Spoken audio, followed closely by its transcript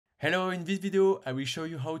Hello, in this video I will show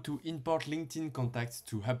you how to import LinkedIn contacts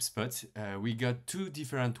to HubSpot. We got two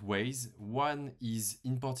different ways. One is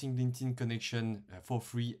importing LinkedIn connection for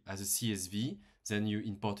free as a CSV, then you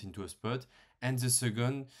import into HubSpot. And the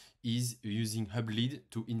second is using HubLead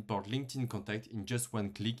to import LinkedIn contact in just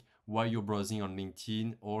one click while you're browsing on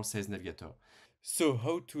LinkedIn or Sales Navigator. So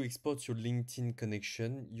how to export your LinkedIn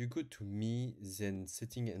connection? You go to Me, then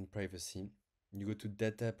Setting and Privacy. You go to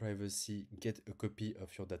Data Privacy, get a copy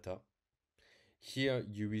of your data. Here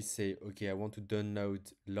you will say, okay, I want to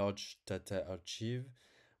download large data archive.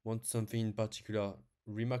 Want something in particular?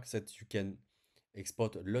 Remark that you can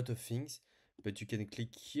export a lot of things, but you can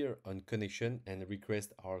click here on connection and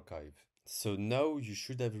request archive. So now you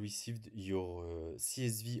should have received your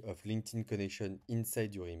CSV of LinkedIn connection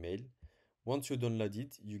inside your email. Once you download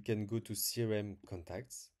it, you can go to CRM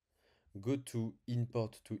contacts, go to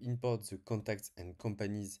import the contacts and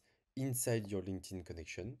companies inside your LinkedIn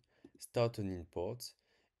connection. Start an import.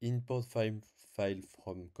 Import file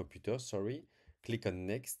from computer, sorry. Click on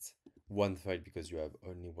next. One file because you have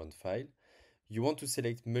only one file. You want to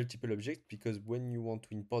select multiple objects because when you want to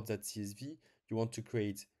import that CSV, you want to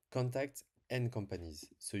create contacts and companies.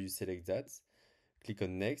 So you select that. Click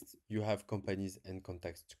on next. You have companies and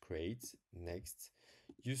contacts to create. Next.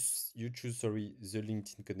 You choose, sorry, the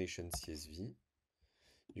LinkedIn connection CSV.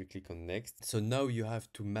 You click on next. So now you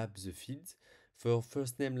have to map the fields. For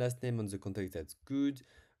first name, last name on the contact, that's good.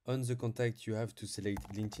 On the contact, you have to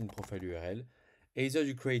select LinkedIn profile URL. Either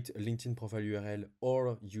you create a LinkedIn profile URL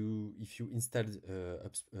or if you install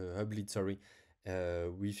HubLead, sorry,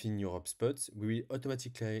 within your HubSpot, we will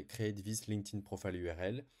automatically create this LinkedIn profile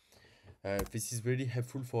URL. This is really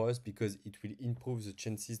helpful for us because it will improve the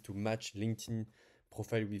chances to match LinkedIn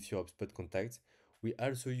profile with your HubSpot contacts. We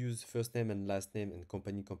also use first name and last name and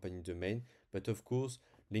company domain, but of course,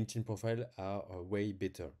 LinkedIn profile are way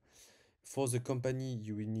better. For the company,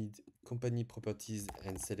 you will need company properties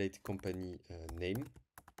and select company name.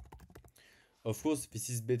 Of course, this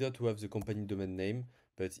is better to have the company domain name,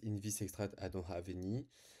 but in this extract, I don't have any.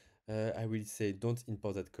 I will say don't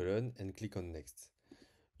import that column and click on next.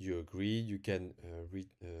 You agree, you can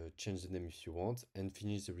change the name if you want and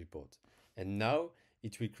finish the report. And now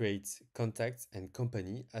it will create contacts and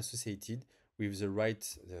company associated with the right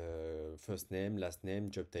first name, last name,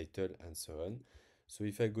 job title, and so on. So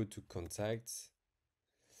if I go to contacts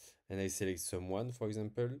and I select someone, for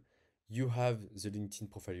example, you have the LinkedIn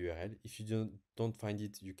profile URL. If you don't find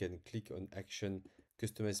it, you can click on action,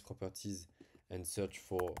 customize properties, and search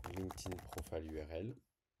for LinkedIn profile URL.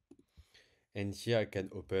 And here I can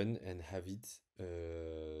open and have it,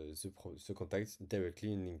 the contact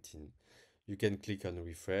directly in LinkedIn. You can click on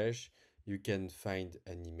refresh. You can find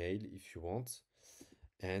an email if you want,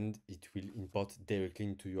 and it will import directly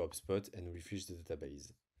into your HubSpot and refresh the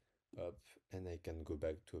database. Up, and I can go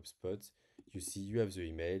back to HubSpot. You see you have the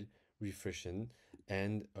email, refreshing,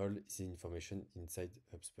 and all the information inside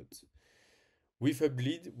HubSpot. With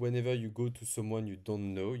HubLead, whenever you go to someone you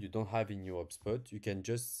don't know, you don't have in your HubSpot, you can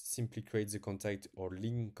just simply create the contact or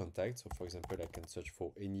link contact. So for example, I can search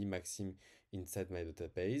for any Maxim inside my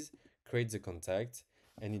database, create the contact,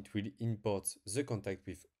 and it will import the contact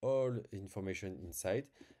with all information inside.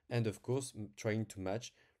 And of course, trying to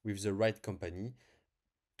match with the right company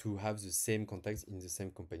to have the same contacts in the same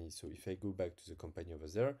company. So if I go back to the company over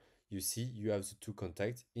there, you see you have the two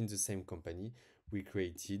contacts in the same company we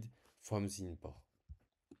created from the import.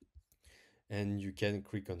 And you can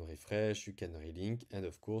click on refresh, you can relink, and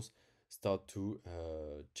of course start to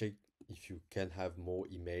check if you can have more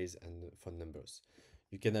emails and phone numbers.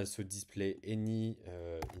 You can also display any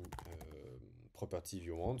property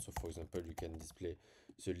you want. So for example, you can display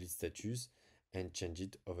the lead status and change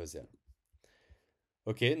it over there.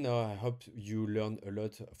 Okay, now I hope you learned a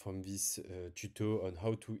lot from this tuto on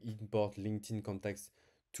how to import LinkedIn contacts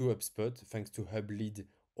to HubSpot thanks to HubLead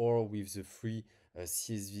or with the free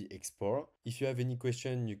CSV export. If you have any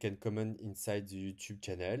question, you can comment inside the YouTube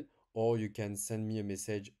channel or you can send me a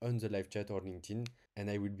message on the live chat or LinkedIn and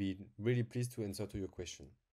I will be really pleased to answer to your question.